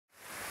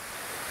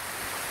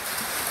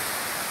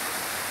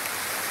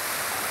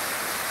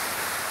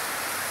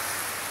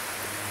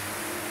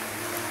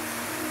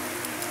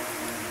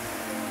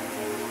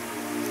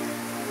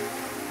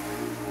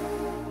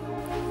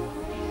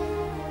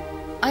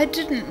I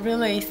didn't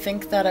really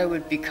think that I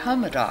would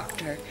become a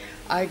doctor.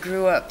 I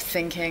grew up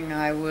thinking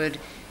I would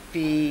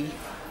be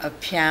a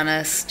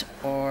pianist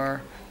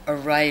or a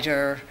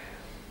writer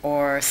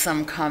or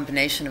some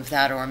combination of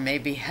that, or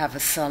maybe have a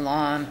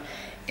salon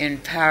in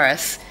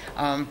Paris.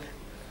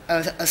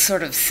 A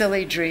sort of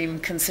silly dream,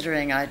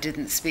 considering I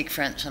didn't speak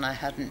French and I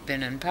hadn't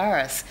been in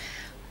Paris.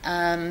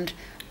 And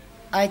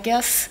I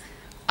guess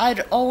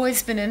I'd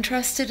always been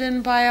interested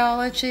in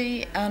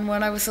biology, and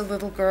when I was a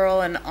little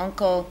girl, an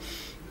uncle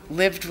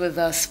lived with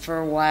us for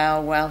a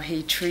while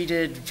he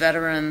treated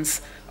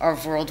veterans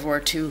of World War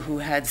II who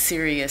had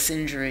serious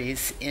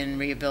injuries in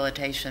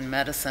rehabilitation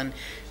medicine,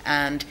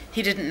 and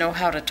he didn't know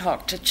how to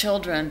talk to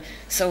children,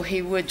 so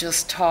he would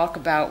just talk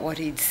about what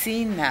he'd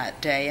seen that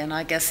day, and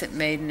I guess it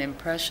made an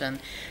impression.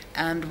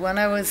 And when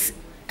I was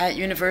at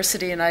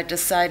university and I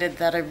decided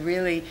that I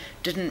really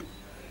didn't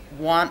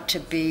want to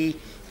be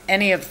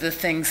any of the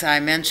things I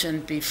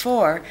mentioned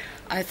before,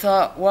 I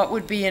thought, what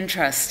would be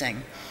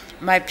interesting?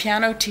 My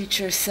piano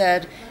teacher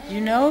said,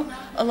 you know,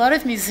 a lot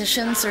of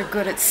musicians are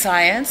good at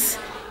science.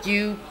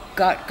 You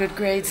got good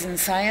grades in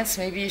science,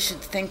 maybe you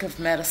should think of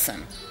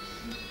medicine.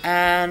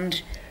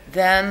 And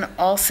then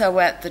also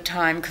at the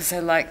time, because I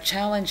liked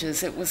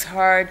challenges, it was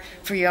hard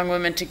for young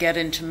women to get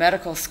into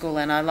medical school,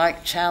 and I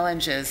liked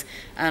challenges.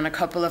 And a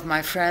couple of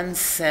my friends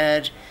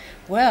said,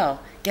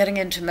 well, getting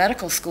into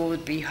medical school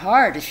would be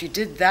hard. If you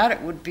did that,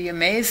 it would be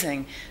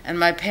amazing. And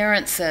my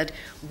parents said,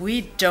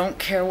 we don't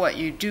care what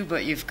you do,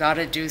 but you've got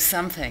to do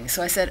something.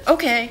 So I said,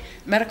 okay,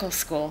 medical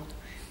school.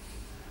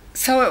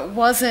 So it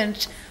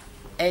wasn't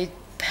a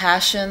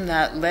passion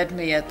that led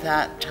me at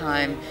that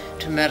time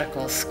to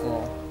medical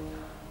school.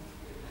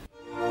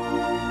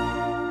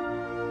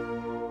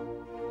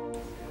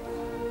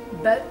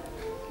 But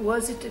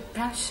was it a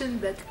passion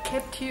that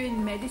kept you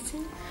in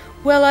medicine?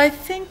 Well, I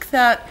think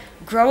that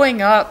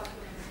growing up,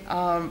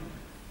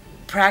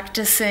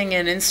 practicing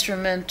an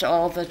instrument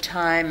all the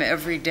time,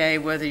 every day,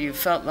 whether you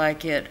felt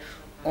like it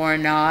or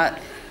not,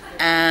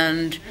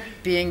 and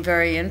being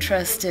very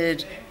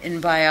interested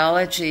in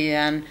biology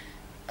and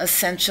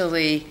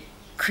essentially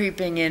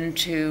creeping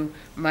into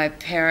my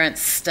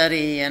parents'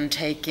 study and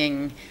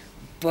taking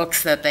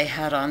books that they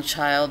had on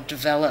child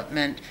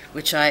development,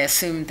 which I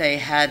assumed they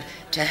had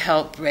to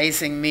help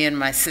raising me and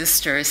my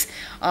sisters,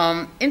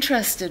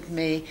 interested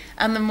me.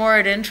 And the more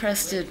it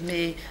interested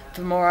me,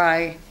 the more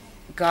I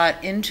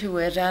got into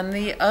it. And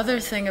the other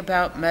thing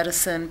about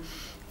medicine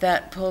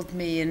that pulled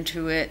me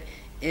into it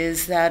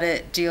is that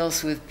it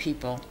deals with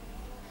people.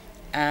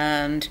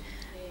 And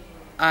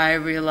I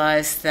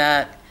realized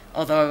that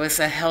although I was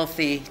a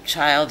healthy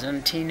child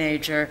and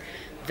teenager,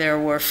 there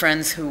were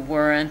friends who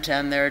weren't,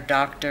 and their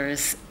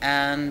doctors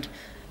and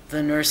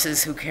the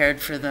nurses who cared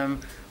for them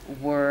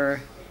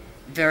were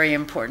very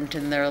important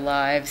in their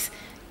lives.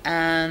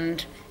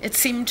 And it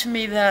seemed to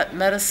me that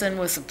medicine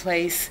was a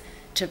place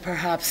to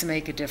perhaps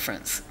make a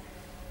difference.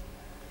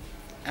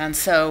 And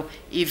so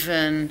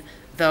even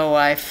though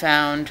I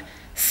found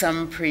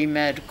some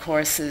pre-med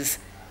courses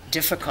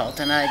difficult,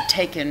 and I'd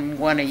taken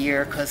one a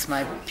year because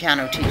my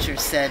piano teacher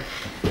said,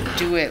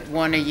 do it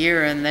one a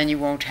year and then you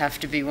won't have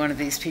to be one of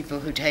these people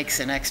who takes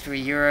an extra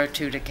year or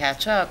two to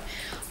catch up.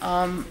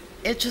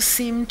 It just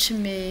seemed to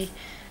me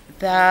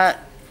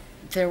that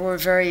there were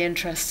very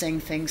interesting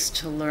things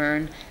to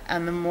learn,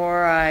 and the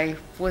more I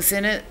was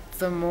in it,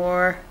 the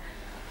more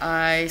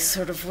I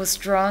sort of was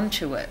drawn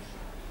to it.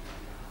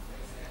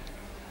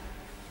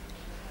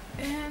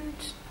 And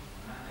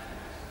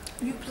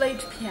you played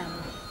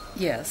piano?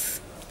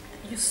 Yes.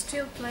 You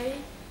still play?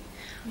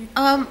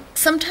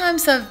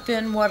 Sometimes I've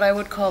been what I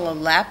would call a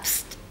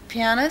lapsed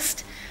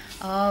pianist.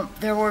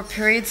 There were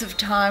periods of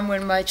time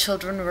when my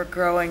children were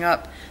growing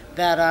up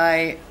that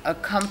I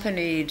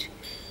accompanied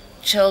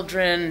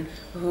children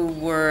who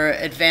were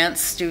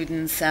advanced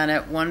students, and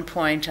at one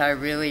point I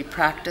really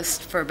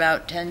practiced for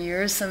about 10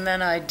 years, and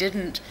then I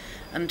didn't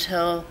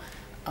until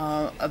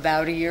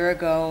about a year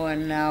ago,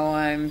 and now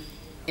I'm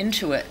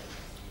into it.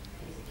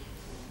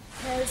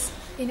 Has,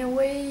 in a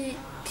way,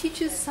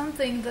 teaches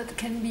something that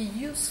can be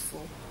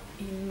useful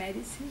in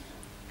medicine?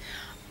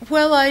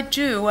 Well, I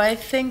do. I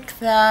think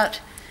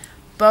that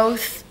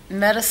both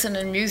medicine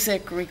and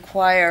music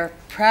require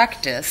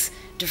practice,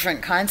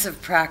 different kinds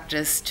of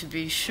practice to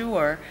be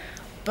sure,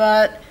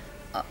 but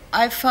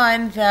I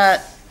find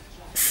that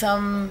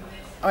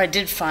I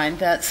did find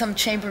that some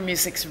chamber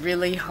music's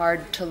really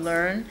hard to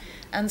learn,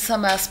 and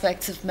some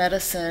aspects of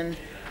medicine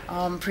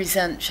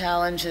present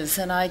challenges,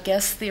 and I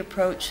guess the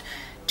approach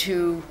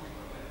to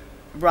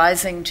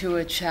rising to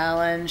a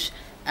challenge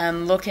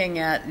and looking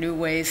at new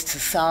ways to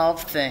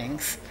solve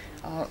things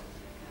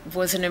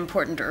was an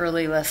important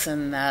early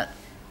lesson that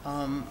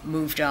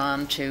moved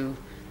on to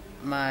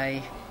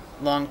my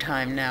long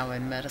time now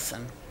in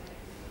medicine.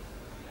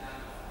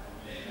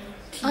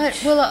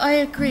 I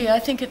agree. I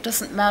think it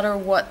doesn't matter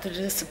what the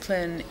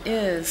discipline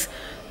is,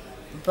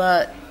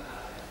 but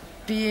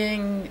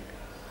being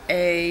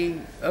a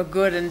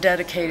good and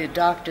dedicated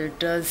doctor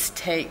does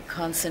take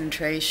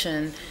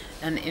concentration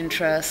and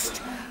interest,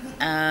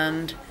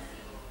 and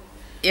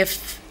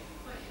if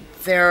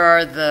there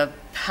are the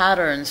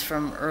patterns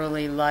from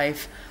early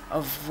life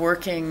of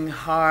working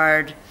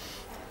hard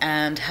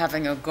and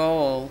having a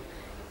goal.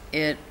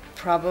 It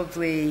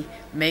probably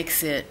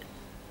makes it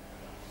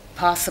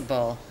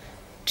possible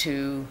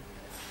to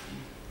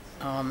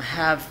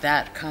have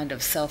that kind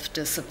of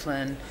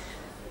self-discipline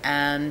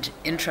and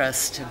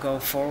interest to go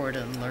forward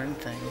and learn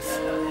things.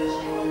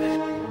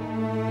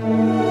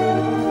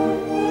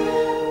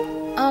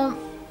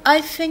 I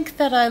think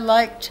that I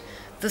liked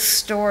the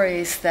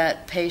stories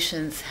that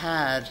patients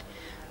had.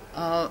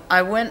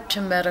 I went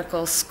to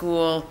medical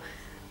school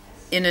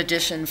in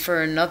addition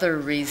for another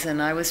reason.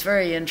 I was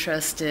very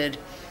interested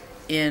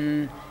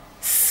in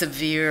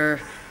severe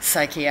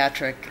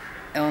psychiatric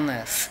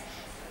illness.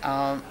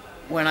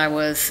 When I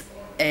was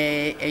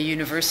a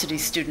university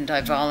student,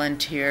 I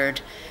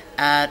volunteered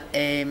at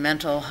a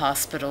mental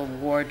hospital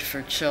ward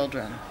for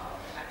children.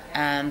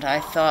 And I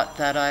thought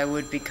that I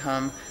would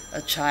become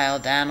a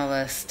child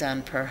analyst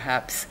and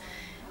perhaps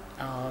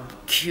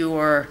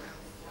cure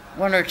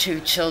one or two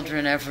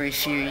children every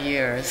few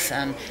years,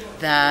 and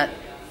that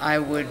I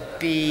would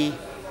be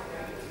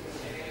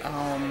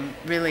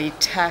really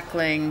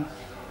tackling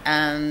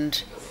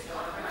the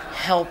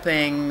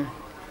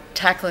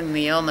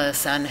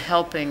illness and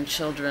helping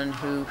children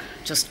who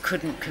just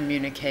couldn't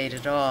communicate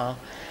at all.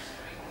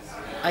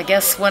 I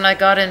guess when I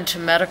got into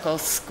medical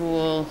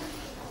school,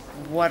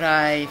 what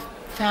I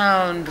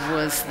found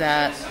was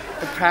that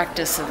the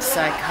practice of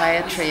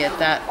psychiatry at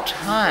that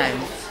time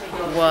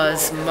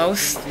was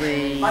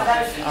mostly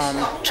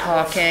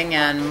talking,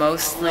 and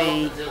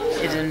mostly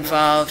it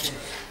involved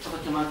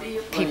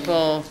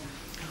people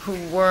who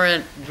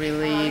weren't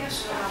really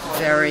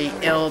very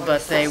ill,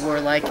 but they were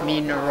like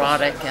me,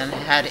 neurotic and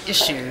had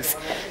issues.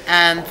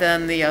 And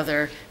then the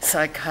other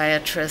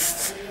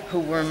psychiatrists who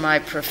were my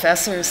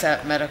professors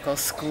at medical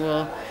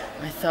school,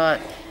 I thought,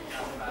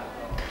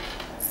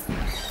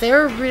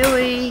 they're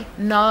really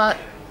not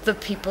the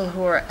people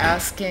who are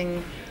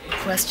asking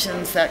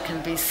questions that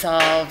can be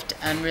solved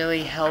and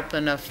really help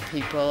enough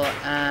people.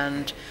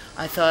 And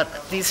I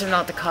thought, these are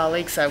not the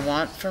colleagues I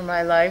want for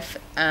my life.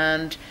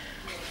 And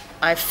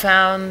I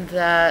found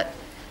that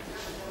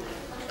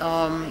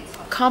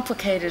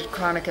complicated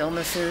chronic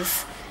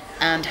illnesses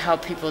and how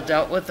people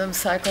dealt with them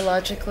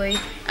psychologically,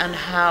 and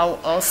how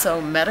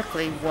also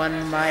medically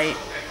one might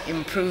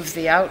improve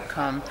the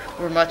outcome,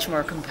 were much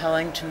more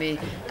compelling to me.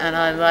 And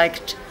I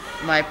liked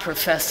my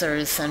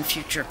professors and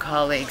future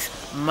colleagues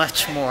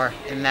much more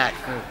in that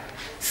group.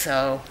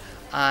 So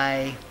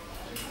I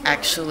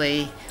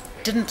actually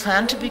didn't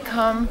plan to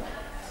become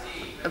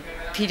a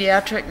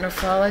pediatric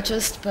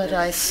nephrologist, but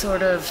I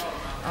sort of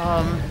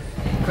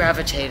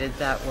gravitated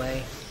that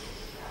way.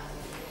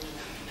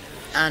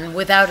 And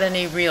without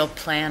any real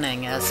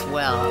planning as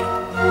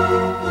well.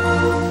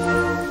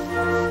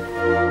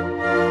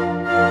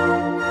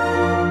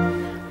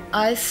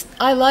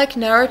 I like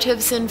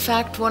narratives. In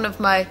fact, one of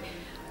my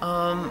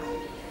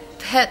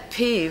pet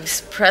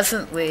peeves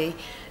presently,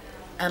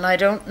 and I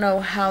don't know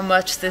how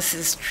much this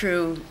is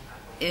true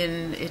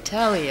in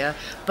Italia,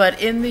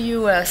 but in the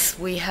US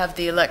we have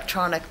the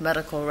electronic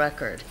medical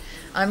record.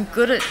 I'm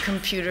good at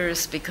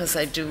computers because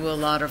I do a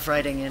lot of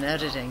writing and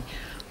editing,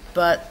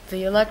 but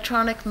the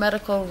electronic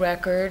medical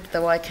record,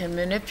 though I can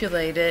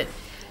manipulate it,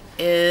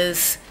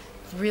 is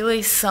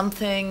really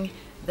something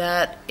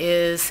that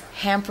is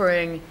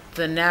hampering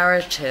the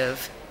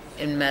narrative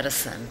in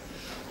medicine.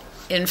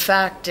 In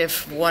fact,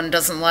 if one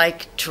doesn't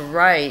like to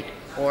write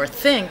or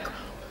think,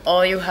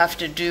 all you have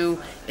to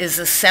do is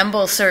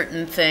assemble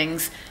certain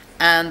things,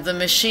 and the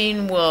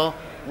machine will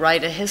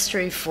write a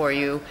history for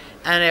you,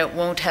 and it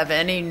won't have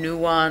any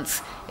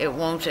nuance. It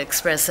won't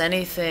express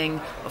anything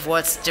of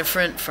what's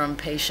different from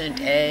patient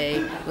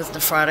A with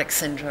nephrotic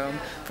syndrome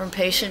from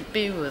patient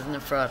B with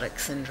nephrotic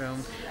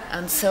syndrome.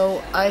 And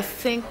so I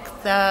think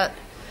that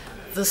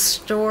the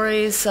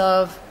stories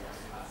of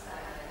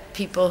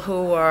people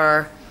who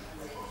are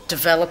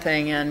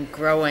developing and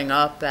growing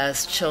up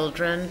as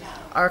children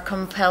are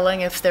compelling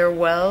if they're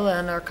well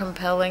and are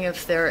compelling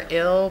if they're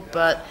ill,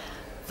 but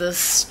the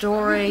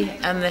story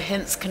and the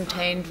hints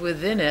contained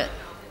within it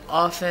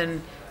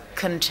often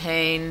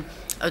contain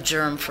a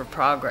germ for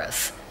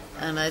progress.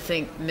 And I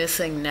think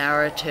missing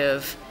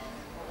narrative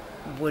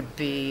would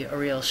be a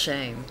real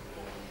shame.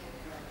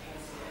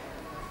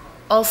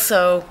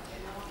 Also,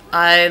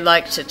 I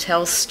like to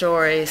tell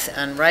stories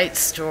and write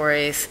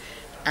stories,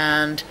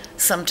 and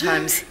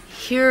sometimes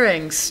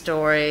hearing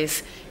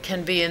stories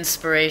can be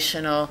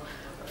inspirational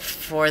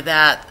for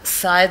that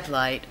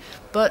sidelight.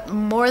 But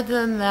more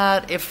than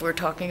that, if we're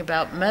talking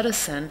about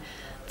medicine,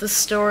 the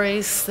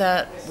stories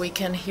that we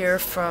can hear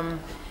from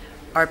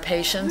our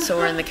patients,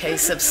 or in the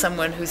case of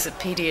someone who's a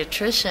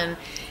pediatrician,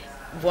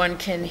 one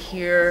can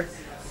hear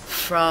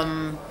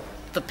from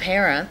the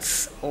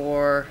parents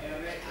or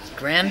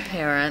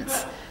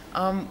grandparents,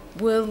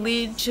 will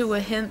lead to a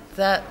hint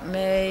that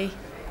may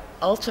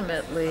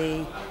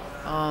ultimately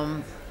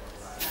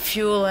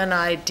fuel an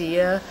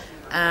idea.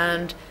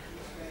 And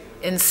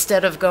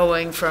instead of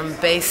going from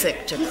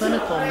basic to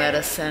clinical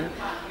medicine,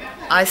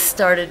 I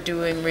started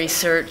doing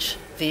research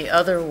the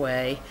other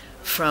way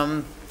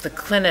from the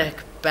clinic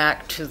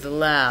back to the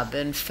lab.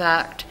 In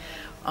fact,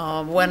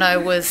 when I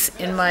was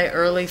in my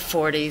early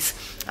 40s,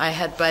 I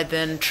had by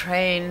then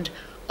trained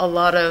a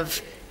lot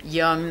of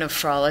young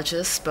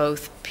nephrologists,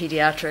 both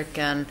pediatric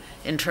and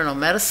internal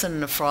medicine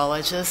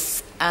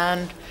nephrologists,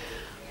 and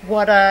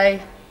what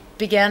I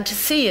began to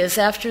see is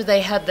after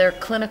they had their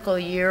clinical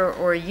year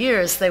or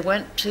years, they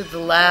went to the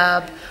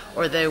lab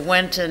or they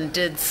went and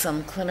did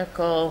some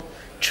clinical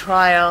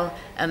trial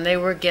and they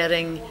were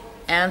getting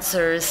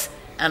answers,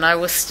 and I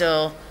was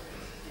still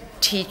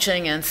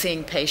teaching and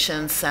seeing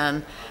patients,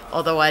 and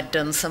although I'd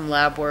done some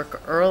lab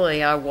work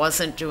early, I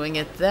wasn't doing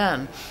it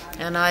then.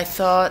 And I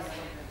thought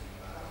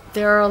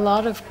there are a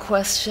lot of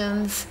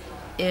questions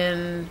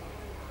in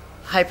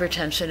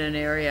hypertension, an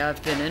area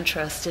I've been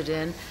interested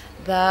in,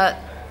 that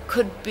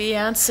could be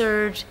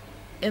answered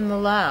in the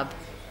lab.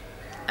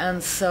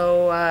 And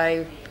so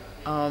I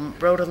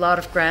wrote a lot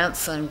of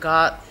grants and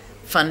got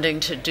funding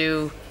to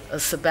do a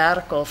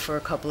sabbatical for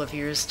a couple of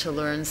years to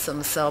learn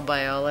some cell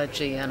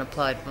biology and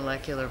applied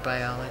molecular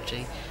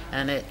biology.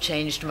 And it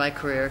changed my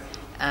career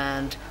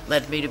and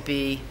led me to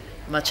be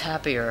much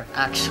happier,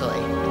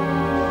 actually.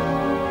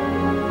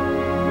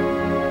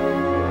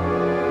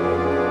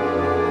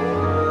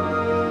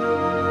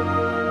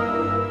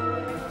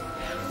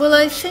 Well,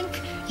 I think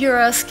you're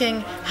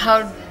asking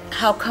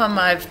how come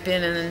I've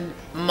been in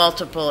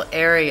multiple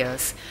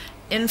areas.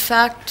 In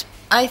fact,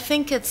 I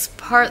think it's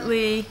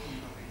partly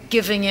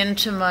giving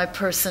into my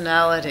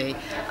personality.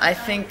 I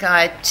think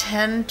I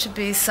tend to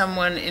be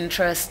someone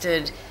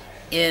interested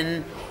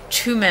in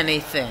too many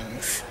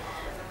things.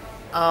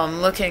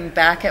 Looking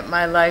back at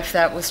my life,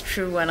 that was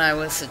true when I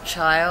was a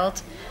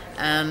child,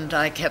 and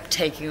I kept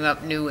taking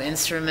up new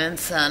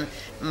instruments, and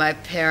my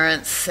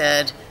parents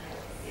said,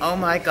 "Oh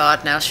my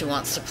God, now she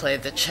wants to play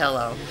the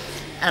cello."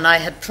 And I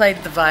had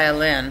played the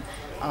violin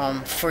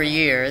for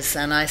years,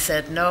 and I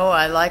said, "No,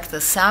 I like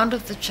the sound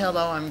of the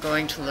cello, I'm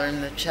going to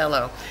learn the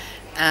cello."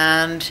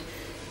 And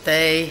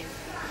they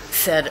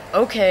said,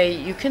 "Okay,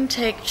 you can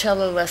take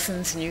cello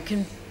lessons, and you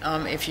can,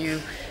 if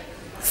you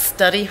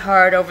study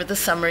hard over the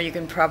summer, you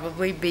can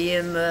probably be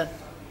in the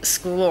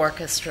school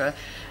orchestra.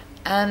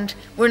 And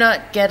we're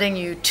not getting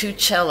you 2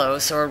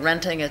 cellos or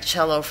renting a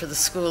cello for the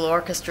school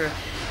orchestra.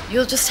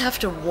 You'll just have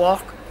to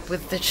walk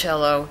with the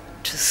cello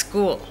to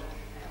school."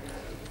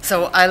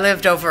 So I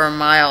lived over a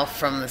mile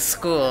from the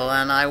school,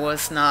 and I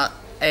was not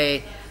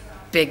a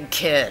big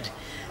kid.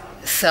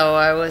 So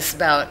I was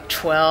about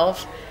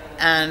 12,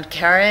 and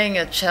carrying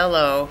a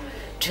cello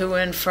to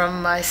and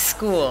from my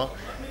school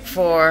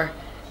for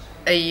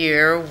a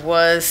year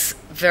was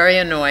very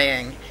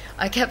annoying.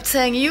 I kept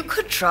saying, "You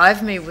could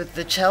drive me with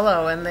the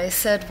cello," and they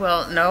said,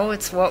 "Well, no,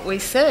 it's what we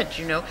said,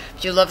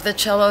 if you love the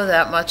cello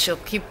that much,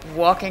 you'll keep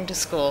walking to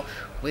school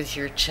with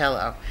your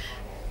cello."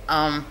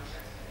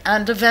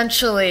 And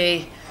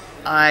eventually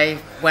I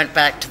went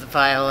back to the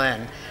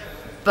violin.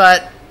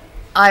 But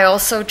I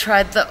also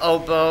tried the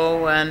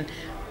oboe, and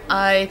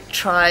I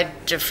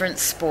tried different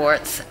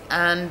sports.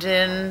 And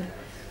in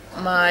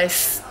my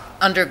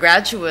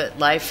undergraduate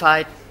life,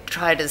 I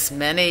tried as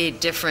many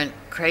different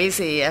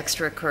crazy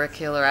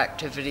extracurricular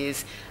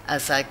activities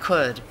as I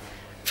could.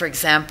 For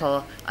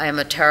example, I am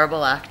a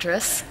terrible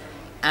actress,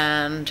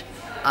 and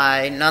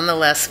I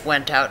nonetheless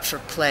went out for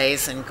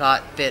plays and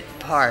got bit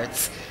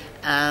parts.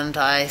 And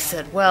I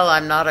said, well,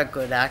 I'm not a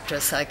good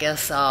actress, I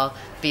guess I'll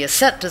be a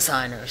set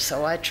designer.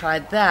 So I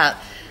tried that.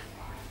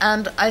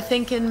 And I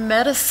think in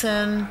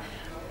medicine,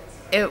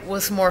 it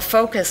was more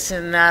focused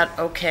in that,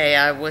 okay,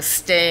 I was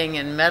staying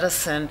in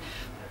medicine,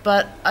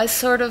 but I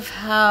sort of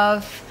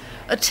have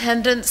a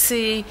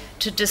tendency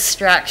to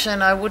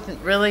distraction. I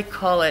wouldn't really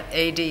call it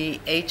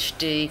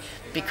ADHD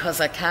because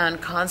I can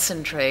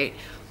concentrate,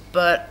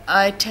 but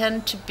I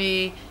tend to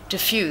be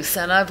diffuse.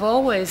 And I've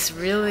always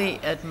really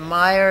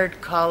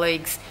admired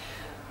colleagues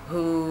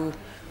who,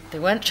 they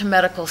went to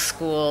medical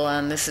school,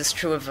 and this is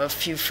true of a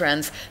few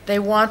friends, they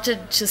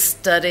wanted to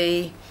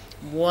study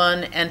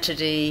one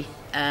entity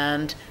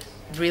and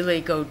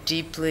really go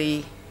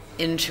deeply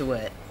into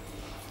it.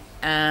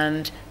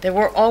 And they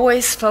were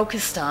always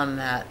focused on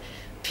that.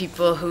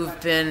 People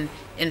who've been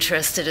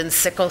interested in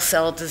sickle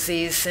cell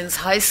disease since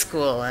high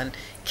school and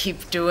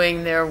keep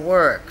doing their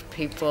work.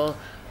 People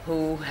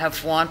who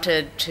have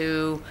wanted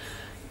to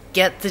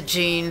get the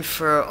gene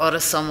for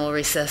autosomal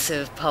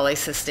recessive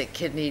polycystic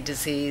kidney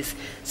disease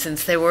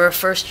since they were a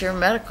first-year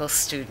medical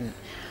student.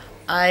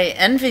 I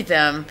envy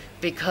them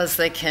because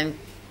they can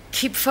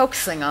keep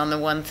focusing on the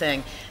one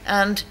thing.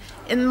 And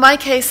in my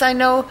case, I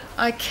know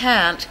I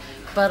can't,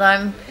 but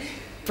I'm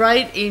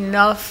bright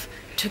enough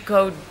to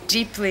go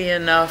deeply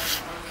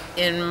enough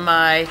in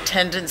my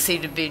tendency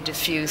to be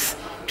diffuse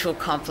to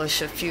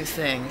accomplish a few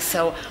things.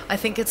 So I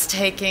think it's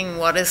taking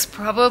what is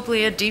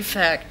probably a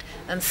defect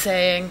and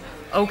saying,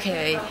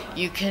 okay,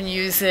 you can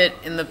use it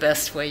in the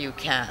best way you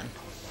can.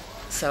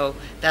 So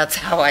that's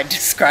how I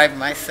describe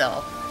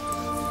myself.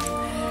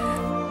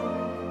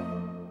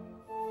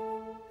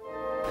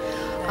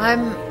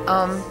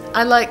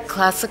 I like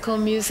classical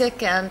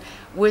music, and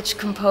which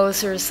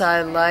composers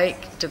I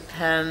like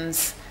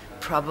depends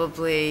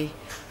probably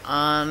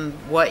on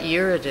what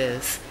year it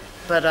is,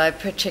 but I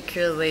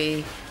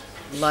particularly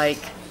like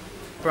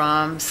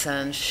Brahms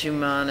and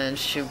Schumann and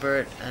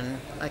Schubert and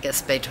I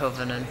guess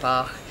Beethoven and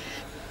Bach.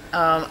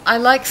 I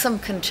like some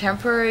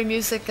contemporary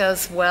music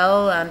as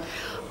well, and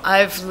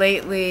I've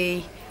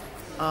lately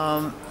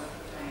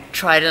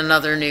tried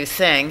another new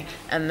thing,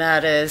 and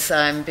that is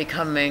I'm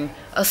becoming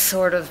a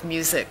sort of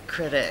music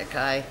critic.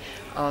 I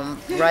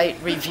write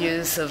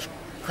reviews of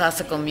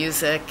classical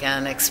music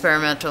and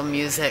experimental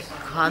music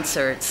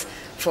concerts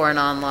for an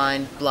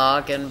online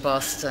blog in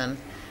Boston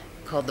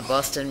called the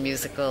Boston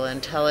Musical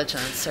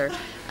Intelligencer,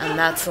 and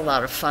that's a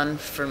lot of fun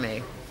for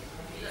me.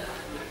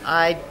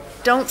 I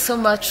don't so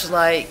much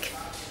like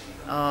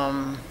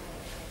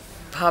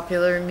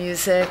popular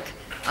music.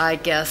 I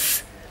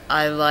guess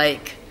I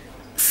like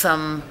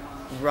some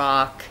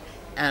rock,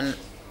 and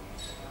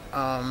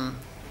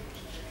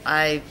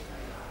I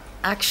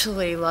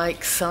actually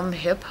like some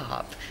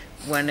hip-hop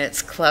when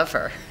it's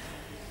clever.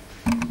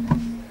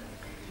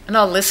 And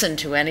I'll listen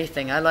to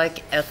anything. I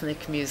like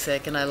ethnic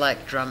music and I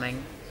like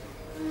drumming.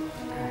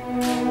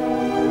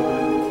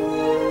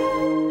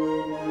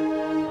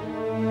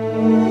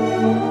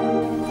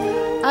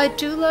 I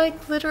do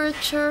like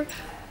literature,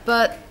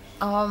 but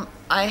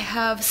I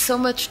have so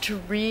much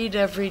to read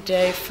every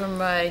day from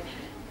my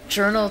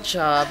journal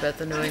job at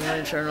the New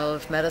England Journal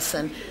of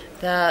Medicine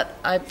that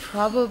I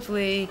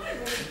probably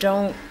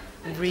don't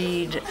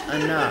read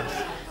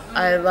enough.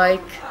 I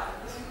like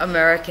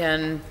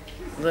American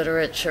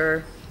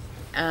literature,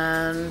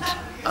 and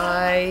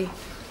I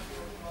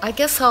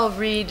guess I'll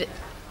read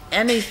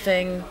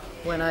anything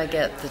when I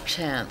get the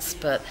chance,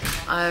 but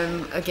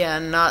I'm,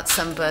 again, not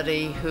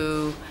somebody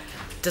who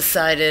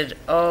decided,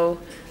 oh,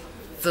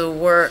 the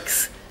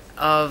works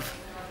of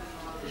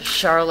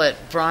Charlotte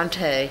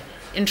Bronte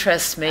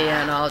interest me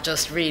and I'll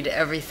just read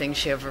everything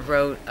she ever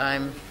wrote.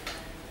 I'm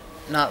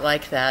not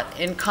like that.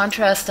 In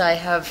contrast, I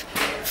have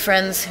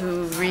friends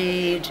who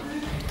read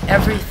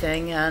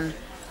everything, and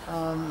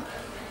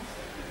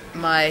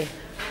my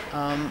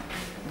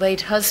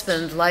late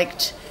husband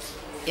liked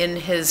in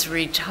his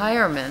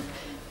retirement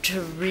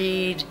to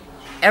read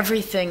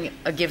everything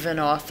a given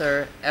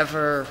author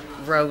ever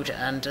wrote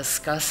and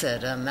discuss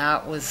it, and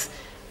that was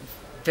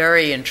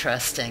very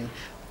interesting,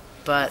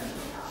 but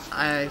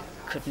I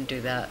couldn't do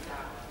that.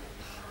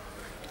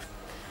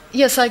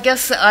 Yes, I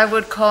guess I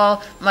would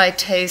call my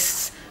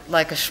tastes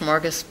like a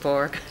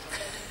smorgasbord.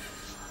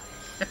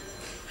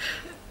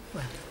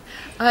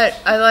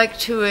 I like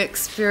to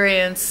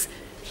experience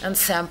and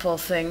sample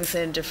things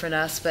in different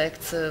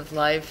aspects of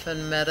life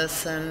and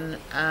medicine,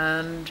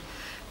 and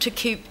to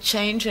keep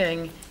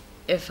changing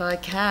if I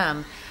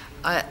can.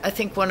 I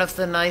think one of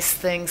the nice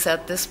things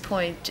at this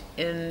point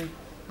in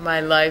my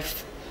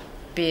life,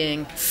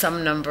 being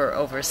some number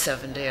over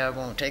 70, I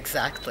won't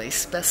exactly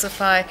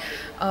specify,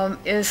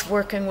 is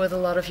working with a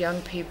lot of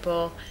young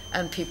people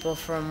and people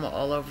from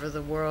all over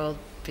the world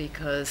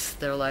because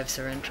their lives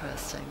are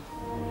interesting.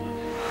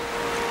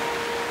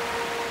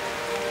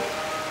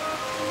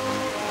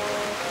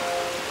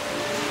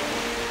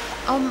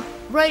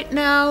 Right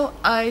now,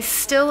 I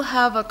still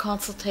have a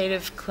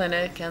consultative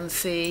clinic and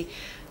see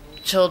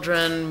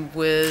children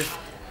with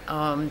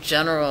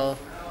general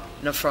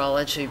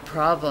nephrology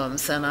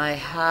problems, and I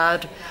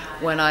had,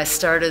 when I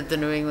started the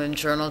New England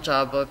Journal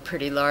job, a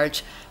pretty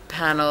large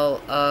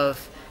panel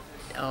of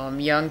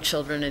young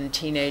children and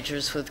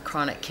teenagers with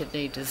chronic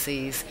kidney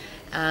disease,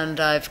 and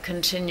I've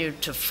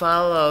continued to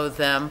follow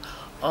them,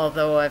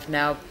 although I've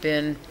now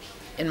been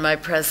in my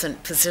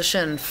present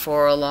position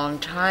for a long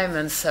time,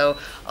 and so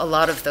a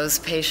lot of those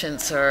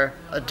patients are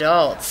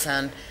adults,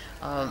 and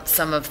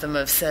some of them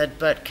have said,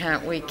 "But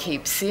can't we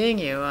keep seeing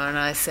you?" And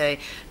I say,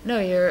 "No,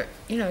 you're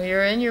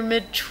in your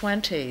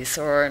mid-20s,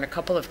 or in a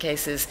couple of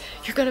cases,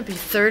 you're going to be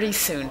 30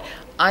 soon.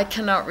 I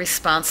cannot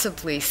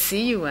responsibly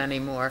see you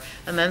anymore."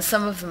 And then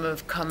some of them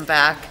have come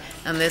back,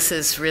 and this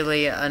is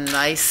really a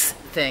nice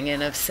thing,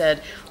 and have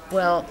said,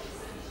 "Well,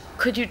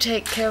 could you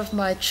take care of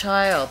my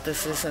child?"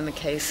 This is in the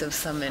case of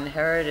some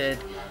inherited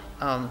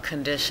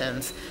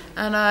conditions.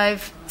 And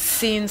I've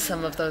seen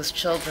some of those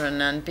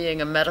children, and being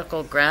a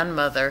medical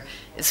grandmother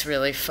is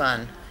really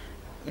fun.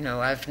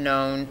 I've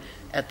known,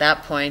 at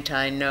that point,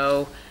 I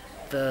know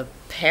the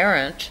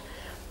parent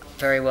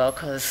very well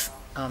because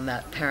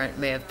that parent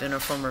may have been a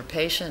former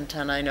patient,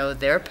 and I know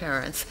their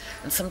parents,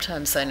 and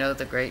sometimes I know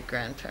the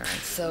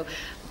great-grandparents. So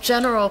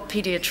general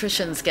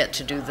pediatricians get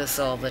to do this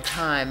all the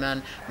time,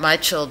 and my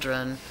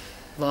children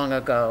long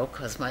ago,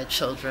 because my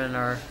children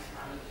are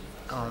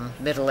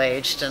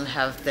middle-aged and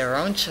have their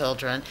own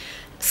children,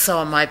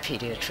 saw my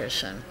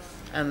pediatrician.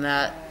 And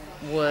that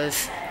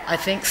was, I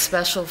think,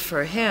 special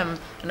for him,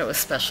 and it was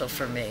special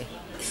for me.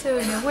 So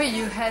in a way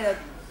you had a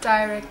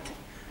direct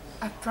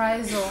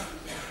appraisal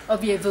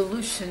of the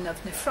evolution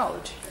of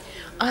nephrology.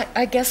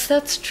 I guess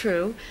that's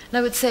true. And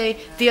I would say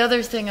the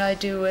other thing I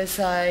do is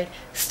I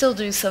still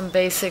do some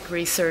basic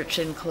research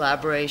in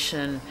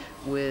collaboration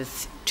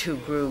with two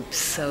groups,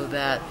 so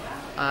that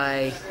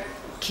I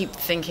keep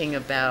thinking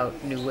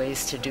about new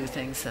ways to do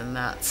things, and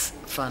that's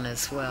fun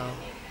as well.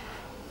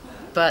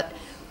 But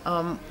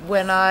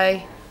when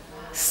I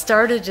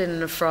started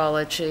in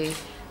nephrology,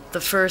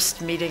 the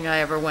first meeting I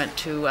ever went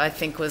to, I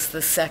think, was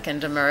the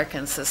second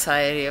American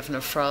Society of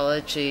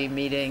Nephrology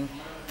meeting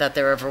that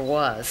there ever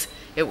was.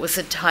 It was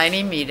a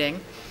tiny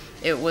meeting.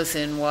 It was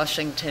in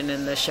Washington,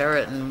 in the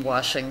Sheraton,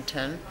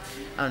 Washington,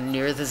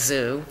 near the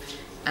zoo.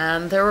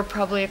 And there were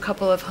probably a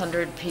couple of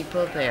hundred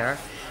people there.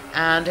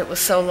 And it was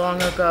so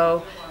long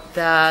ago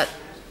that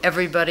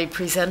everybody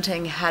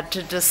presenting had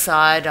to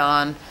decide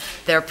on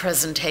their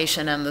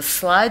presentation and the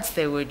slides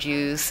they would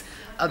use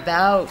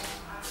about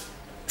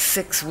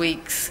 6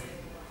 weeks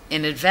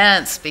in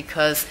advance,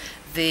 because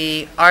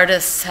the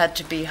artists had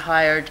to be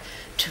hired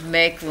to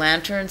make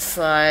lantern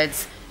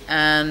slides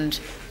and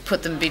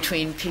put them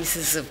between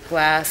pieces of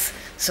glass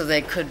so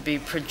they could be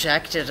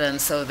projected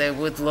and so they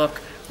would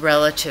look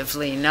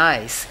relatively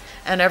nice.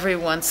 And every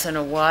once in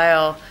a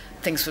while,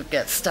 things would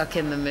get stuck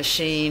in the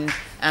machine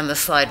and the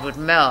slide would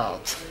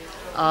melt.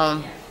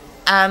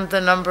 And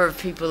the number of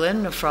people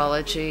in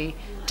nephrology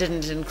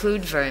didn't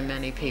include very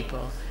many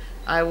people.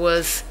 I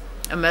was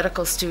a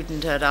medical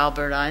student at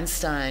Albert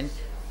Einstein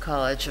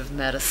College of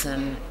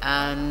Medicine,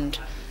 and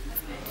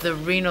the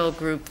renal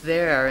group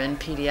there in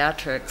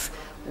pediatrics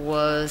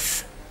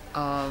was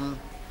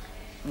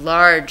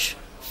large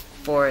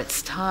for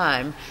its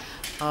time,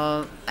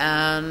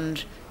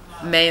 and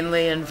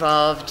mainly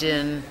involved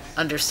in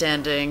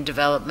understanding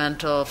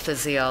developmental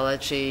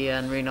physiology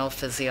and renal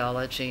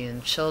physiology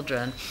in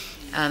children.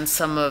 And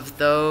some of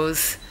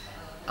those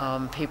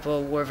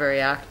people were very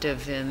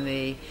active in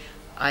the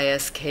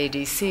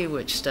ISKDC,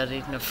 which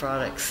studied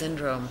nephrotic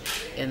syndrome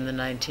in the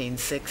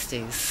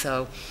 1960s.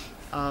 So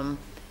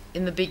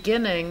in the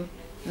beginning,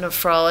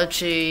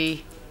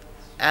 nephrology,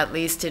 at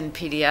least in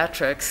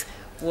pediatrics,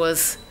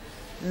 was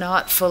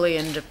not fully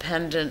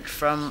independent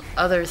from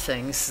other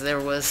things. There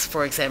was,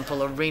 for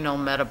example, a renal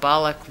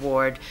metabolic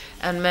ward,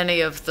 and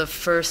many of the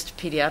first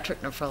pediatric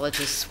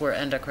nephrologists were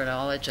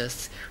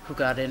endocrinologists who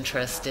got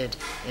interested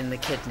in the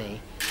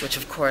kidney, which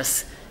of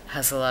course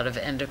has a lot of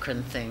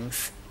endocrine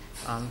things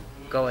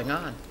going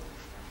on.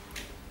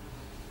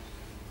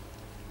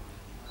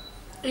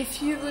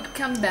 If you would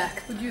come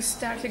back, would you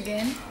start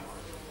again?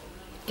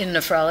 In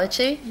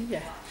nephrology?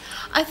 Yeah.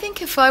 I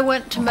think if I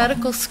went to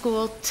medical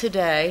school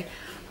today,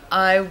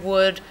 I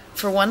would,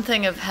 for one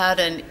thing, have had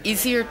an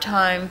easier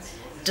time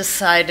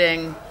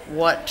deciding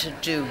what to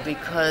do,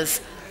 because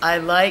I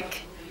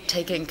like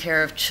taking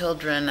care of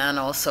children and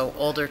also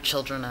older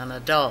children and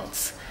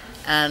adults.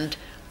 And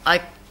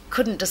I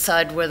couldn't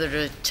decide whether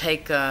to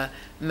take a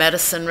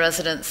medicine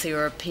residency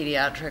or a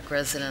pediatric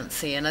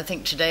residency. And I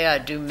think today I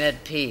do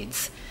med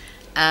peds.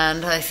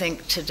 And I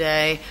think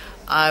today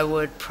I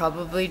would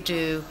probably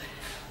do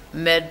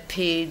med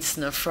peds,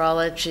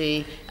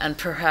 nephrology, and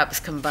perhaps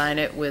combine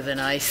it with an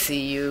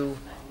ICU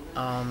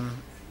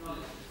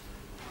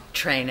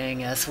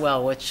training as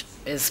well, which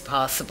is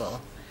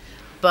possible.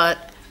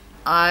 But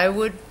I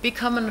would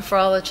become a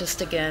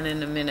nephrologist again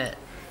in a minute.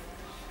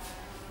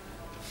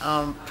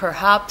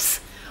 Perhaps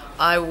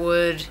I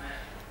would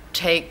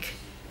take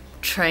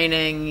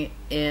training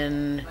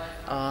in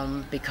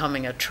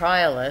becoming a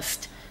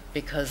trialist,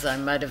 because I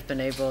might have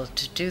been able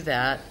to do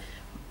that.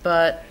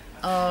 But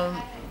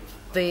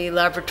the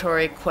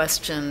laboratory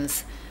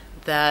questions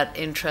that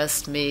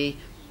interest me,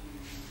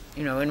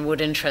 and would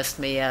interest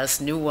me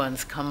as new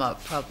ones come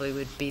up, probably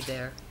would be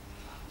there.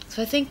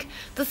 So I think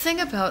the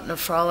thing about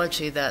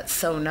nephrology that's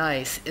so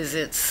nice is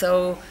it's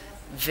so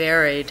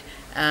varied,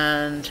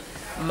 and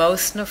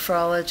most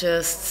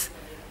nephrologists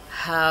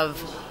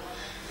have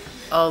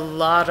a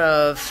lot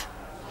of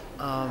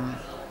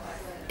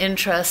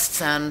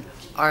interests and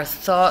are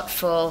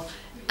thoughtful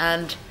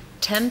and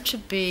tend to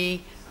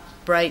be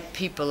bright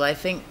people. I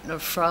think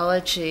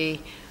nephrology,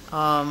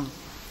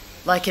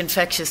 like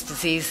infectious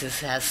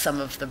diseases, has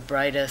some of the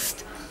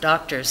brightest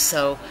doctors.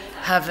 So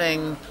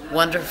having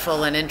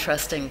wonderful and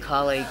interesting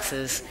colleagues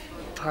is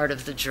part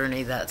of the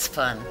journey that's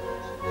fun.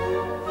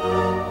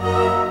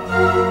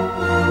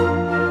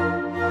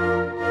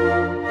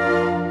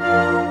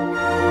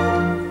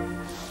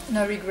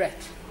 No regret?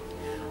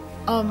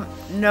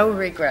 No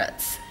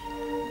regrets.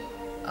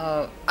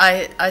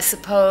 I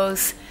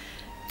suppose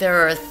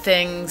there are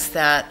things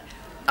that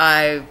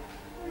I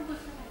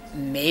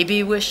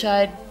maybe wish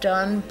I'd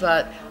done,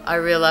 but I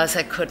realize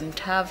I couldn't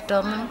have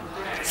done them.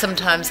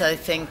 Sometimes I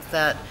think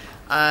that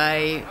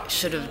I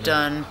should have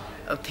done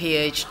a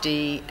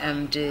PhD,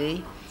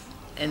 MD,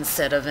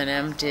 instead of an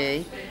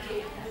MD.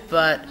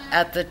 But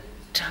at the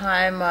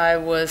time I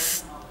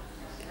was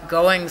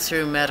going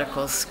through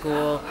medical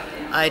school,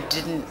 I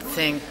didn't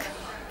think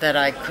that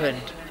I could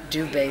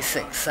do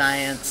basic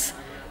science,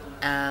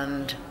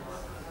 and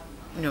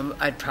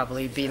I'd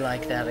probably be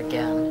like that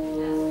again.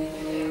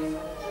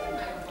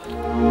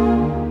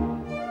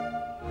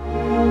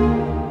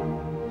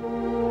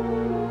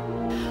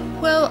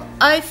 Well,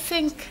 I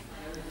think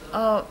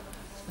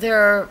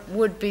there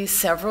would be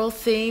several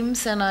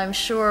themes, and I'm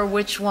sure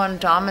which one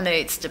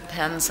dominates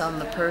depends on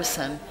the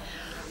person.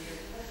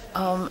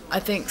 I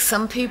think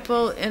some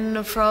people in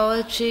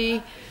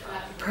nephrology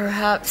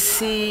perhaps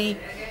see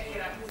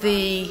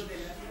the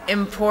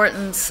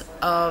importance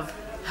of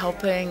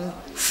helping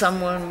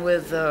someone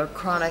with a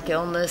chronic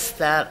illness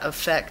that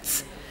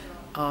affects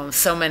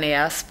so many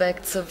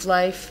aspects of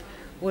life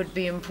would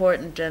be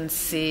important, and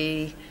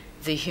see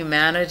the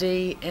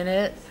humanity in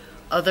it.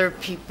 Other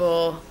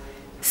people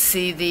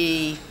see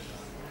the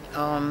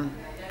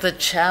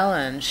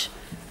challenge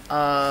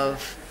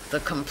of the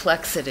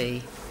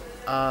complexity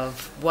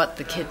of what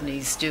the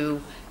kidneys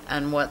do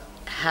and what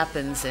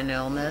happens in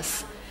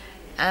illness.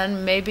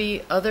 And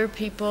maybe other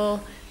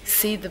people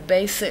see the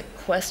basic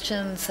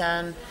questions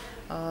and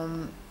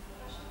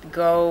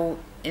go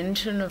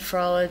into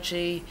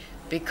nephrology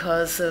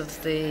because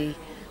of the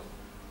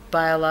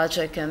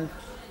biologic and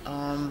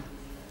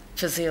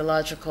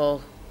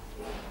physiological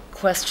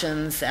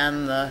questions,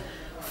 and the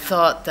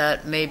thought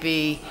that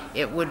maybe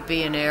it would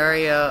be an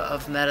area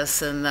of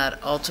medicine that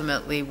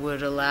ultimately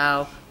would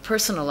allow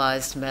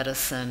personalized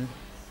medicine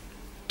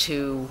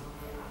to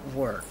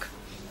work.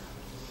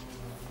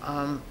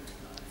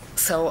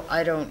 So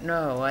I don't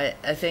know.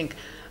 I think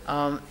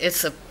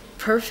it's a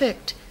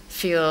perfect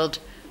field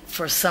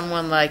for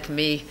someone like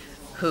me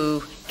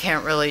who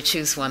can't really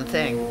choose one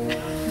thing.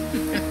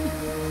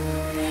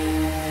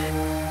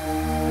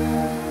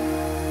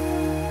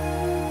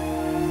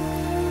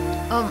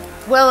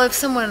 Well, if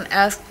someone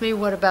asked me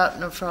what about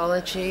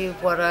nephrology,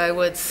 what I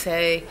would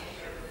say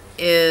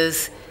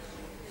is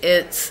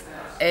it's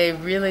a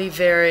really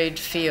varied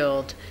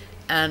field,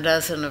 and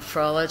as a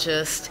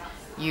nephrologist,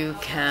 you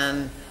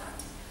can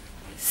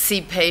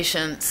see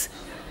patients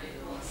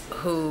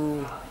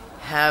who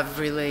have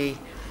really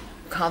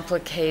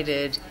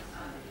complicated,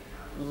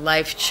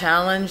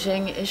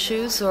 life-challenging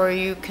issues, or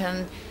you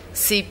can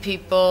see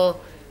people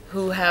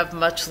who have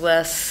much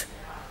less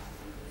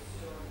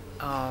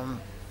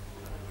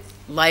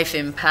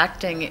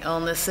life-impacting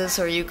illnesses,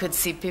 or you could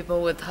see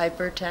people with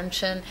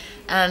hypertension,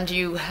 and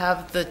you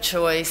have the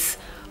choice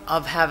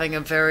of having a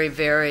very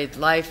varied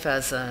life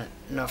as a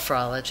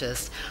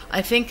nephrologist.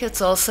 I think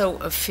it's also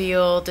a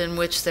field in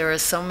which there are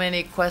so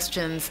many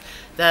questions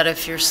that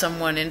if you're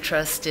someone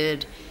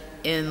interested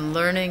in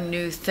learning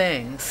new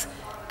things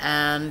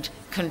and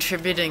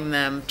contributing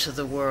them to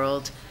the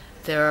world,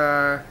 there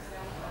are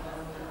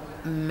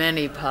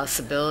many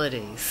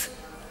possibilities.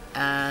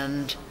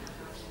 And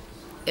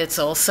it's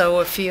also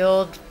a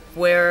field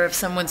where if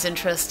someone's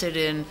interested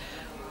in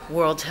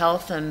world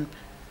health and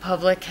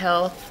public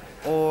health,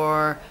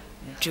 or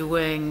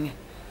doing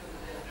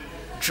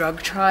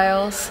drug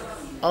trials,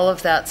 all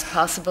of that's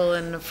possible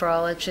in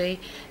nephrology.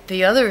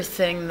 The other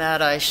thing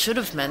that I should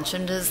have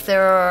mentioned is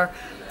there are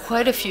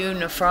quite a few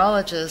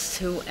nephrologists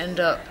who end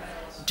up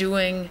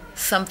doing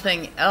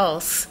something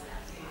else,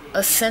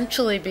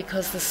 essentially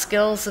because the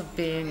skills of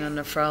being a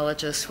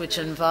nephrologist, which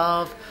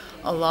involve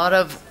a lot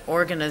of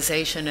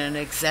organization and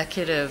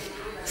executive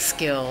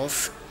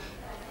skills,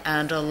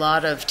 and a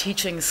lot of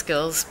teaching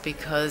skills,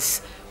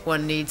 because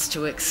one needs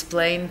to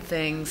explain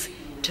things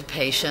to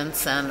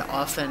patients, and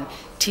often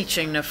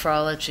teaching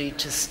nephrology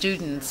to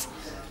students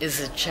is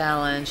a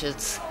challenge.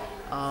 It's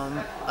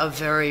a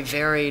very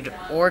varied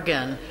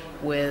organ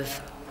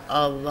with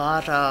a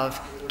lot of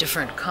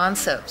different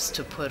concepts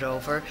to put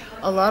over.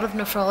 A lot of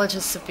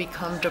nephrologists have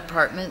become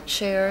department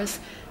chairs,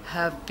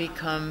 have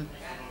become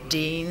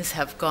deans,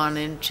 have gone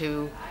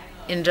into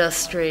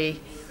industry,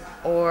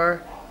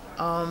 or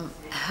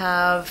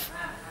have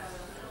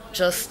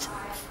just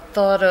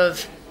thought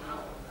of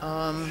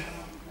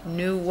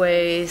new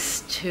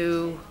ways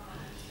to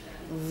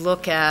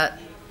look at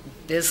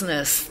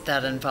business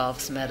that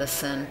involves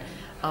medicine.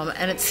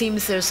 And it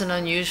seems there's an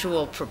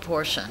unusual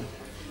proportion,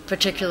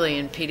 particularly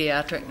in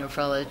pediatric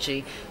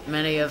nephrology.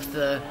 Many of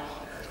the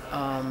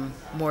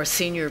more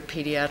senior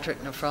pediatric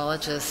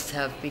nephrologists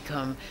have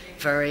become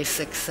very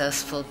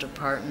successful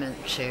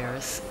department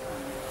chairs.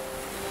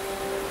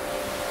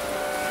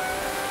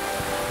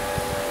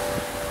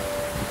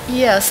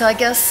 Yes, I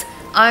guess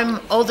I'm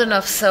old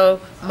enough so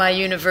my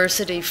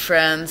university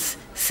friends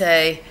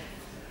say,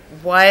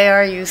 "Why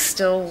are you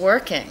still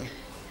working?"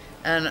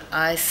 And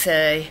I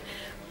say,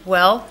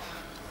 well,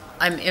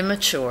 I'm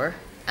immature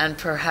and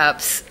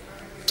perhaps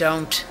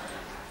don't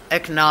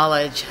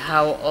acknowledge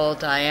how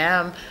old I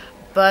am,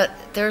 but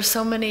there's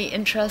so many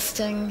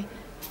interesting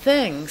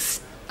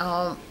things.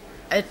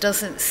 It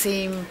doesn't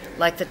seem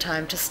like the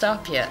time to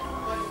stop yet.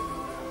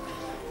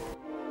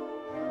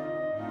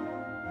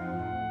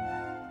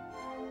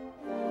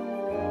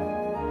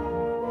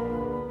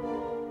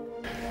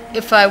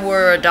 If I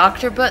were a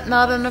doctor but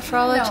not a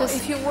nephrologist? No,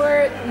 if you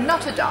were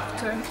not a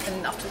doctor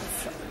and not a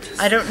nephrologist.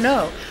 I don't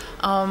know.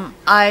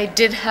 I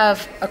did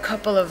have a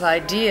couple of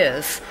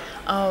ideas.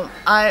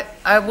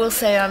 I will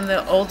say I'm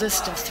the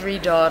oldest of three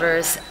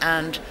daughters,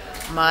 and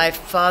my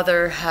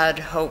father had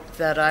hoped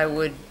that I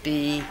would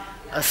be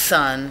a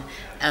son,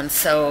 and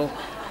so,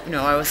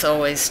 I was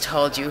always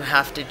told you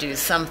have to do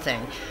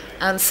something.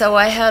 And so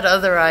I had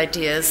other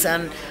ideas,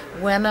 and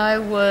when I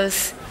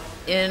was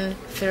in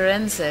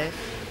Firenze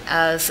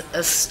as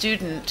a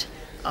student,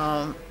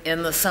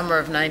 in the summer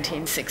of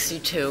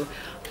 1962,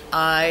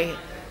 I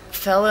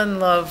fell in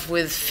love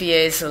with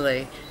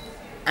Fiesole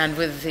and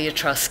with the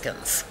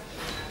Etruscans.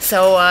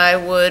 So I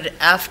would,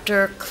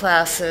 after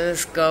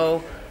classes,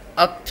 go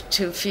up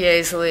to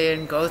Fiesole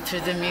and go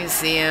through the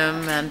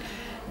museum and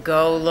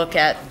go look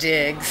at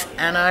digs.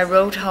 And I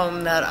wrote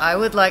home that I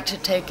would like to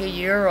take a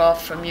year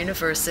off from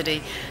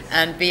university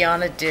and be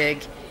on a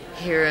dig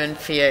here in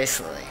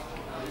Fiesole.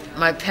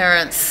 My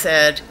parents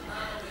said,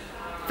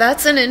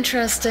 "That's an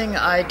interesting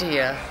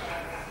idea.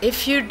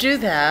 If you do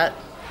that,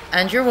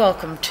 and you're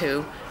welcome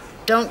to,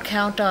 don't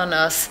count on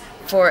us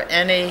for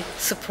any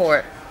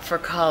support for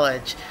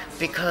college,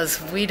 because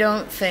we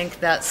don't think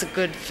that's a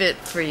good fit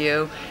for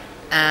you,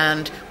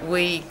 and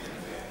we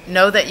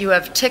know that you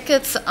have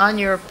tickets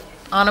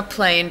on a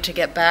plane to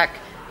get back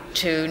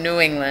to New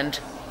England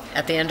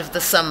at the end of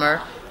the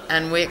summer,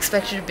 and we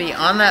expect you to be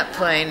on that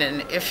plane,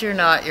 and if you're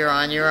not, you're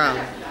on your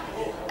own."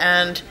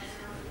 And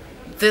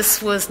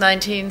this was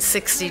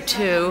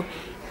 1962,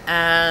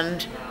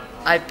 and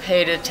I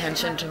paid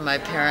attention to my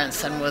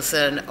parents and was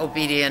an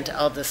obedient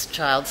eldest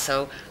child,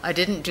 so I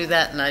didn't do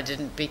that, and I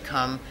didn't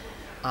become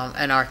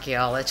an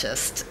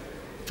archaeologist,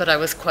 but I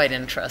was quite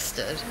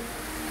interested.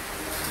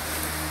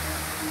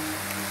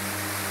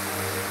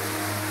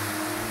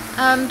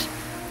 And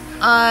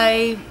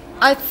I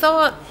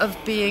thought of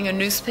being a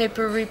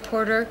newspaper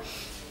reporter,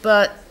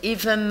 but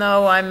even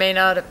though I may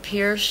not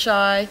appear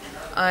shy,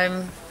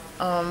 I'm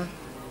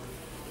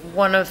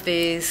one of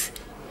these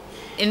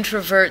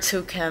introverts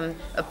who can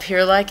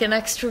appear like an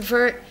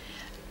extrovert,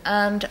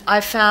 and I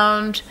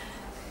found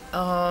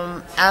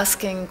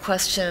asking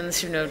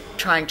questions,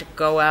 trying to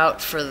go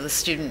out for the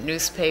student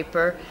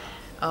newspaper,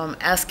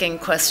 asking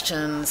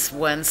questions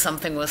when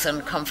something was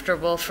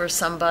uncomfortable for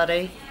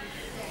somebody,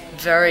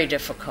 very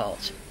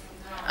difficult.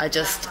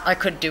 I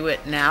could do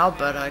it now,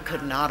 but I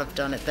could not have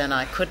done it then.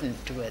 I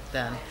couldn't do it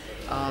then.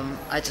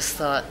 I just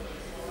thought,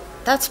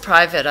 that's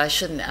private. I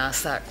shouldn't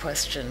ask that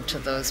question to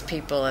those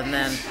people, and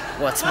then,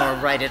 what's more,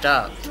 write it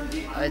up.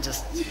 I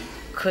just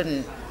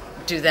couldn't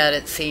do that.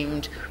 It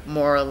seemed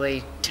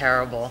morally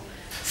terrible.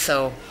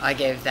 So I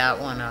gave that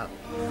one up.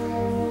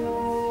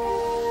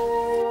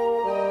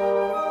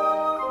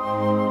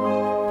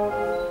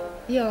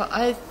 Yeah,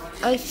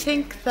 I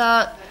think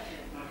that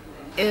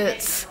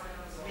it's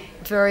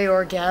very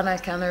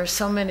organic, and there's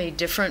so many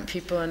different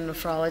people in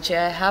nephrology.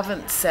 I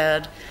haven't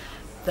said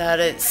that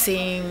it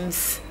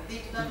seems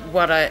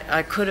what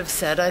I could have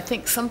said. I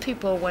think some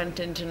people went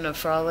into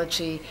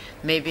nephrology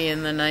maybe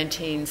in the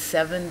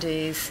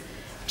 1970s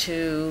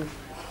to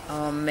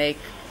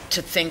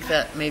think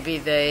that maybe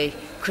they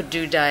could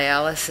do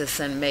dialysis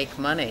and make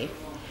money.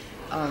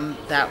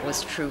 That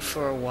was true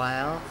for a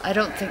while. I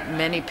don't think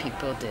many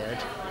people did,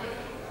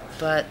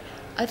 but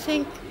I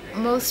think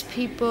most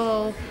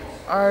people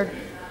are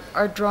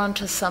drawn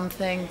to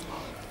something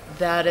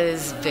that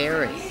is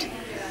varied,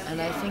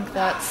 and I think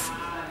that's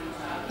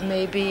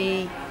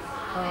maybe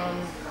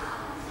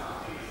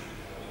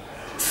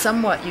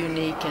somewhat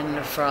unique in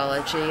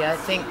nephrology. I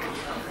think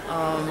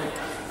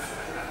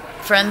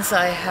friends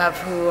I have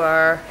who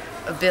are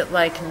a bit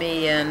like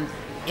me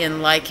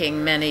in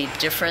liking many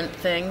different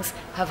things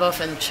have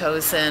often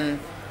chosen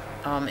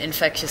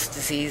infectious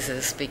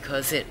diseases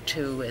because it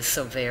too is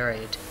so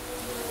varied.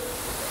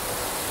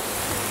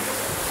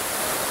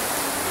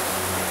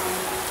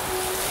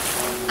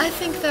 I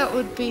think that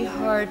would be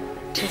hard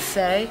to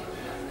say.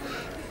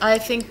 I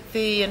think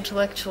the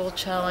intellectual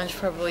challenge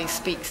probably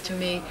speaks to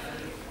me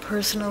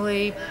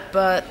personally,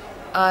 but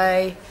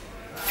I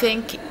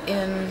think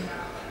in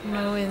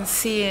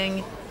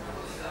seeing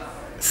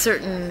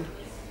certain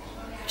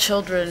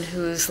children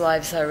whose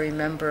lives I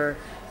remember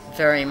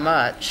very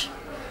much,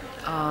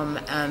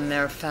 and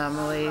their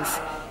families,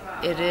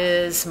 it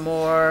is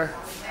more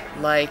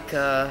like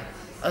a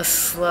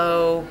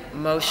slow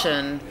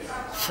motion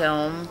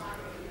film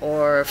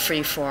or a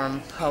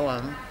free-form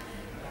poem.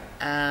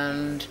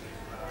 And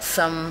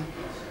some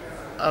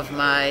of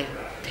my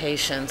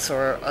patients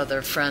or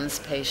other friends'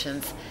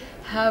 patients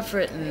have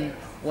written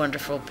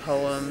wonderful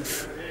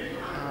poems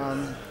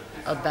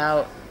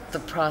about the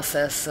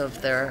process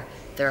of their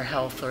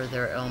health or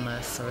their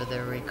illness or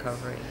their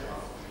recovery.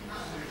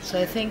 So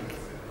I think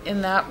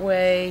in that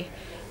way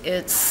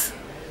it's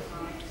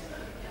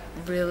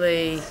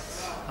really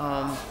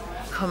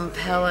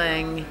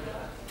compelling,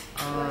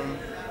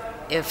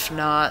 if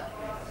not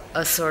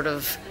a sort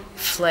of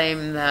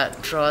flame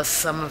that draws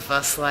some of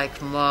us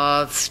like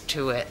moths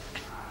to it.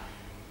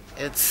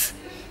 It's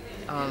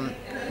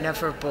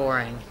never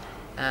boring,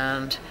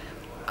 and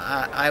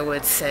I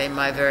would say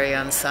my very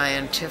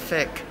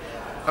unscientific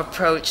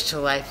approach to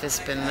life has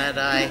been that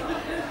I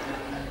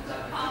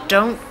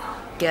don't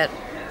get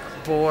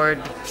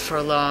bored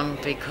for long,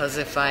 because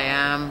if I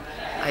am,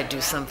 I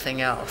do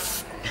something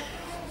else.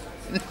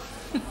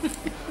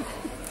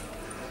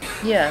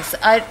 Yes,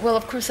 well,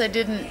 of course I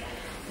didn't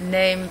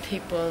name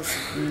people's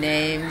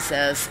names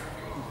as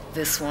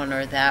this one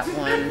or that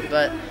one,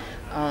 but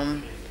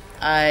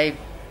I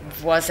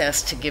was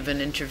asked to give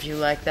an interview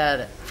like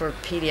that for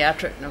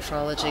pediatric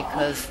nephrology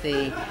because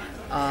the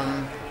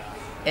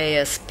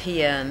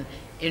ASPN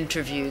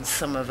interviewed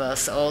some of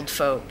us old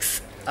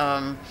folks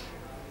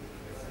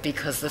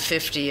because the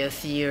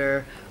 50th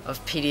year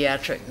of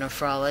pediatric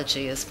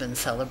nephrology has been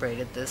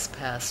celebrated this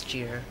past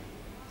year.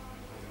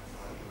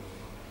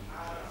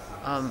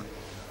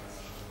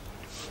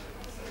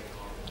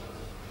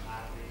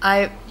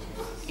 I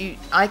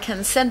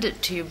can send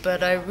it to you,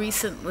 but I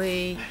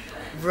recently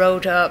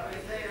wrote up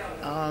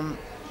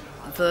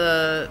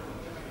the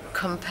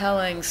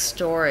compelling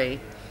story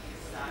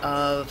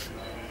of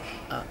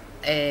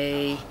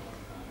a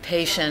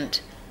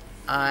patient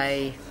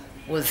I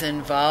was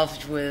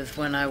involved with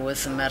when I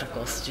was a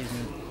medical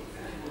student.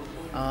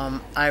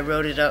 I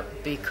wrote it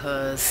up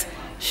because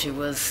she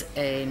was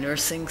a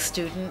nursing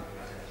student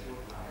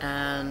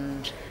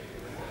and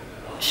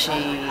she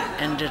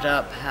ended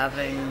up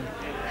having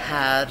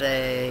had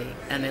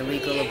an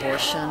illegal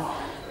abortion,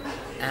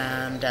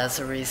 and as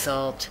a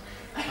result,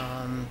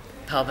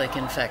 pelvic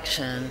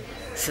infection,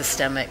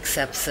 systemic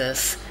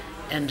sepsis,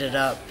 ended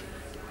up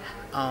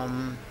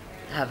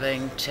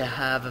having to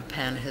have a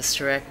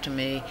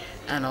panhysterectomy,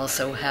 and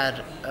also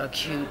had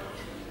acute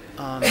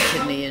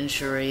kidney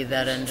injury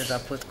that ended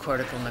up with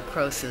cortical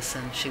necrosis,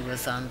 and she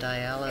was on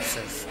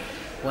dialysis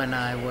when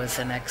I was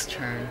an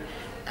extern.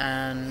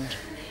 And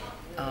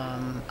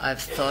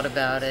I've thought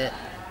about it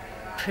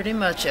pretty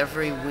much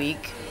every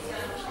week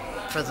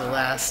for the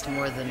last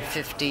more than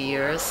 50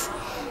 years.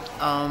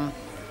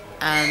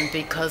 And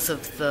because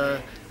of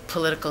the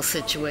political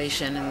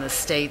situation in the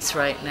States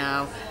right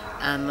now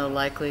and the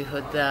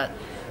likelihood that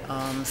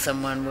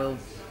someone will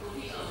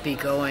be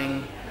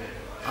going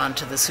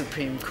onto the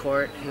Supreme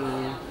Court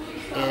who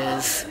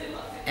is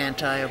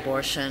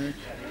anti-abortion,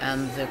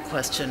 and the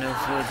question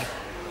of would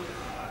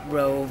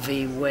Roe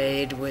v.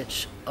 Wade,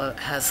 which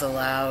has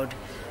allowed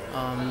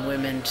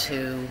women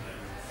to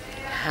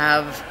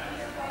have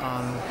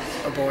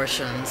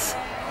abortions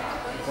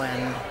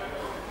when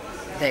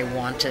they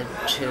wanted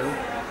to,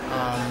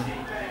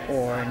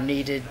 or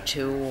needed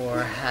to,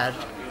 or had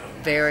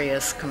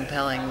various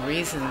compelling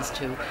reasons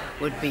to,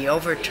 would be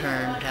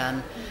overturned.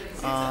 And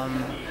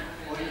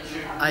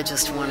I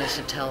just wanted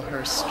to tell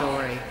her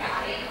story.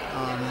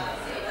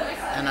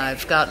 And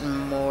I've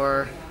gotten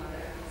more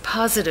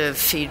positive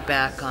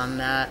feedback on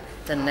that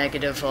than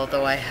negative,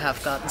 although I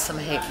have gotten some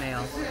hate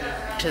mail,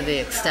 to the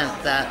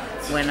extent that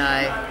when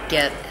I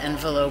get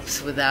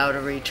envelopes without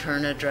a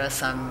return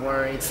address, I'm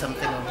worried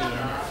something will be in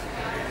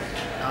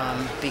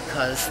it,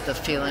 because the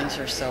feelings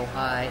are so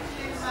high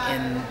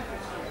in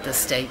the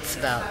States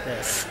about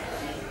this.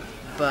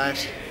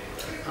 But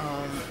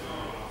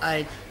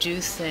I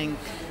do think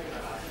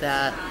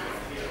that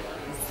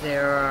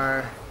there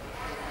are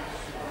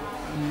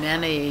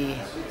many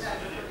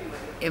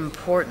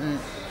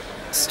important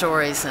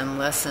stories and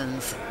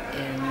lessons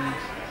in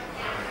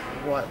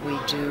what we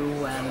do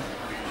and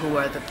who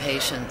are the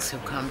patients who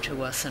come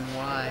to us and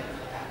why.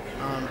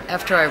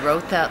 After I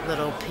wrote that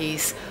little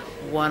piece,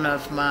 one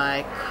of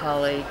my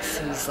colleagues,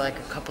 who's like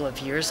a couple of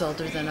years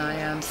older than I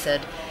am,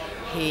 said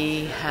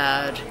he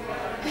had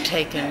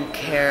taken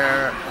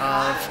care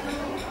of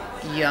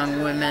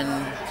young women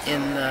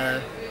in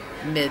the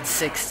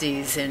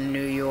mid-60s in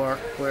New York,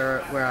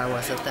 where I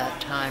was at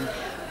that time,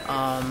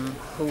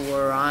 who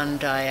were on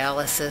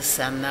dialysis,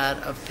 and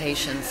that of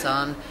patients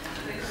on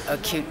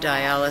acute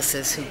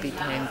dialysis who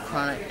became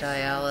chronic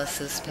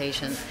dialysis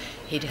patients.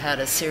 He'd had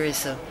a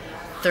series of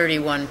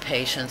 31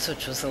 patients,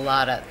 which was a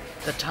lot at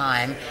the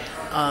time,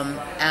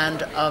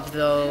 and of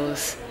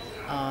those,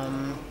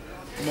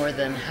 more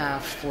than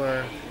half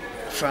were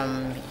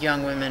from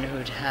young women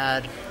who'd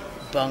had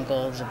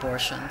bungled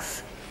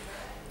abortions.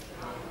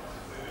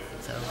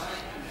 So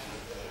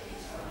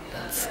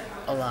that's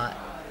a lot.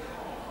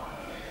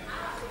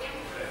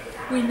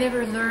 We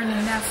never learn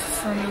enough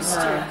from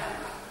history.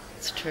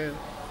 It's true.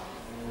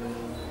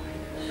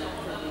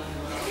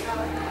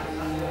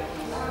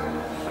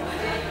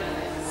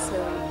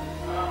 So,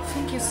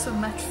 thank you so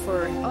much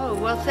for... Oh,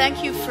 well,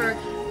 thank you for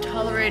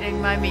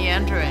tolerating my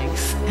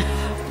meanderings.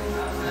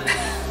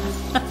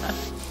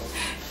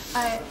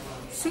 I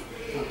see.